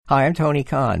Hi, I'm Tony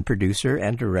Khan, producer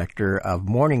and director of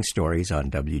Morning Stories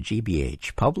on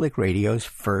WGBH, Public Radio's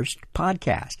first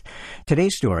podcast.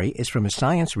 Today's story is from a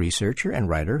science researcher and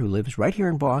writer who lives right here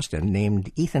in Boston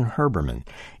named Ethan Herberman.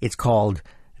 It's called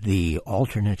The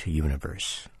Alternate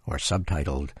Universe, or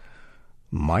subtitled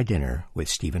My Dinner with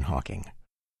Stephen Hawking.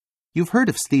 You've heard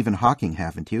of Stephen Hawking,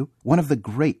 haven't you? One of the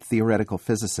great theoretical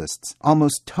physicists,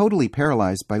 almost totally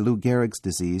paralyzed by Lou Gehrig's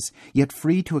disease, yet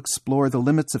free to explore the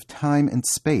limits of time and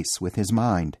space with his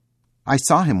mind. I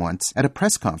saw him once at a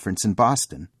press conference in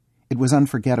Boston. It was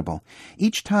unforgettable.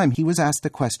 Each time he was asked a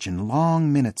question,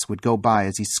 long minutes would go by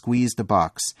as he squeezed a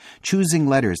box, choosing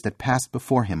letters that passed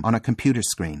before him on a computer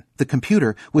screen. The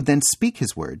computer would then speak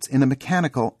his words in a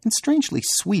mechanical and strangely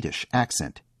Swedish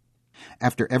accent.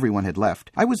 After everyone had left,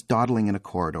 I was dawdling in a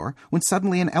corridor when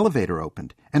suddenly an elevator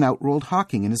opened, and out rolled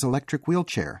Hawking in his electric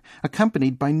wheelchair,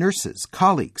 accompanied by nurses,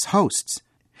 colleagues, hosts.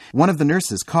 One of the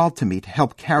nurses called to me to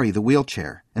help carry the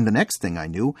wheelchair, and the next thing I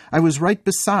knew, I was right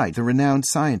beside the renowned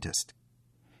scientist.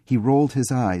 He rolled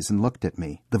his eyes and looked at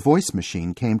me. The voice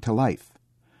machine came to life.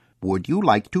 "Would you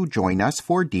like to join us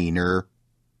for dinner?"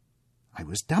 I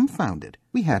was dumbfounded.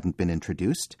 We hadn't been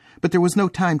introduced, but there was no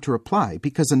time to reply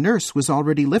because a nurse was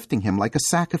already lifting him like a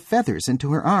sack of feathers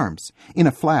into her arms. In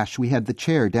a flash, we had the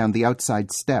chair down the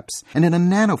outside steps, and in a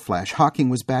nano-flash, Hawking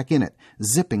was back in it,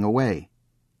 zipping away.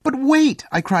 "But wait!"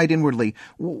 I cried inwardly.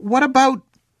 "What about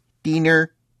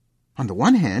dinner?" On the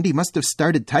one hand, he must have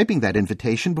started typing that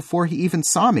invitation before he even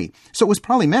saw me, so it was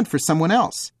probably meant for someone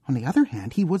else. On the other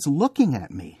hand, he was looking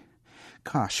at me.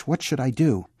 Gosh, what should I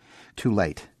do? Too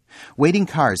late. Waiting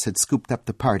cars had scooped up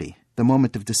the party. The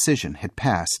moment of decision had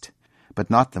passed, but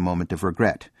not the moment of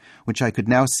regret, which I could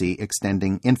now see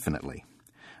extending infinitely.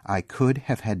 I could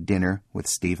have had dinner with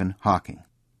Stephen Hawking.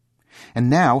 And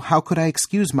now, how could I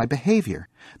excuse my behavior?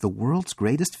 The world's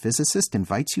greatest physicist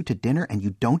invites you to dinner and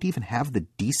you don't even have the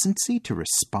decency to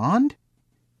respond?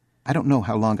 I don't know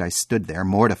how long I stood there,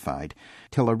 mortified,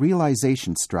 till a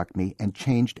realization struck me and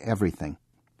changed everything.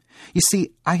 You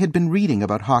see, I had been reading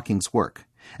about Hawking's work,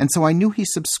 and so I knew he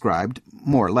subscribed,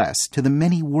 more or less, to the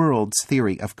many worlds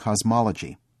theory of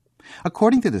cosmology.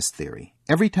 According to this theory,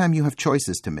 every time you have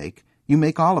choices to make, you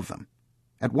make all of them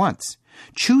at once.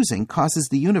 Choosing causes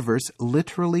the universe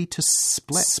literally to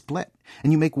split,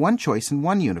 and you make one choice in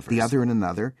one universe, the other in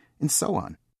another, and so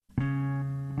on.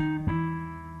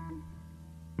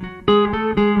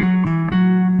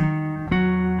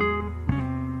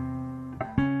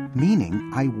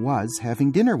 Meaning I was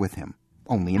having dinner with him,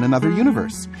 only in another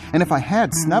universe. And if I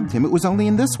had snubbed him, it was only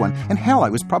in this one. And hell, I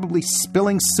was probably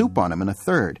spilling soup on him in a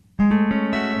third.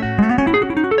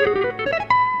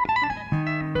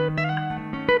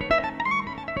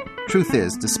 Truth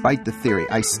is, despite the theory,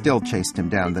 I still chased him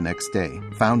down the next day,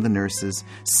 found the nurses,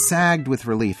 sagged with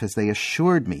relief as they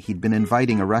assured me he'd been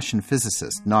inviting a Russian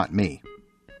physicist, not me.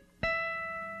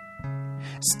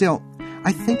 Still,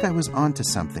 I think I was onto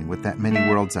something with that many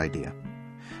worlds idea.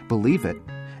 Believe it,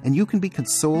 and you can be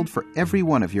consoled for every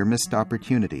one of your missed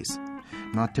opportunities.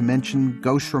 Not to mention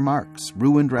gauche remarks,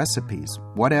 ruined recipes,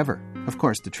 whatever. Of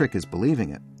course, the trick is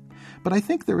believing it. But I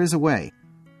think there is a way.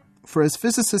 For as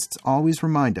physicists always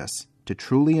remind us, to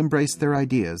truly embrace their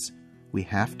ideas, we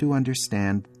have to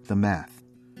understand the math.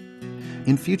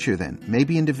 In future, then,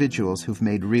 maybe individuals who've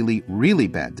made really, really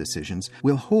bad decisions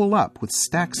will hole up with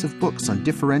stacks of books on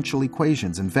differential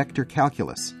equations and vector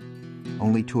calculus,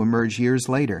 only to emerge years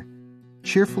later,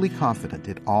 cheerfully confident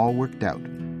it all worked out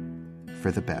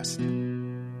for the best.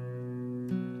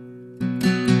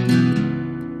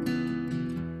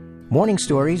 Morning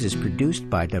Stories is produced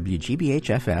by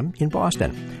WGBH-FM in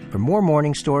Boston. For more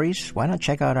morning stories, why not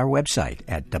check out our website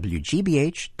at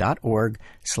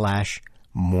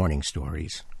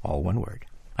wgbh.org/morningstories, all one word.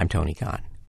 I'm Tony Khan.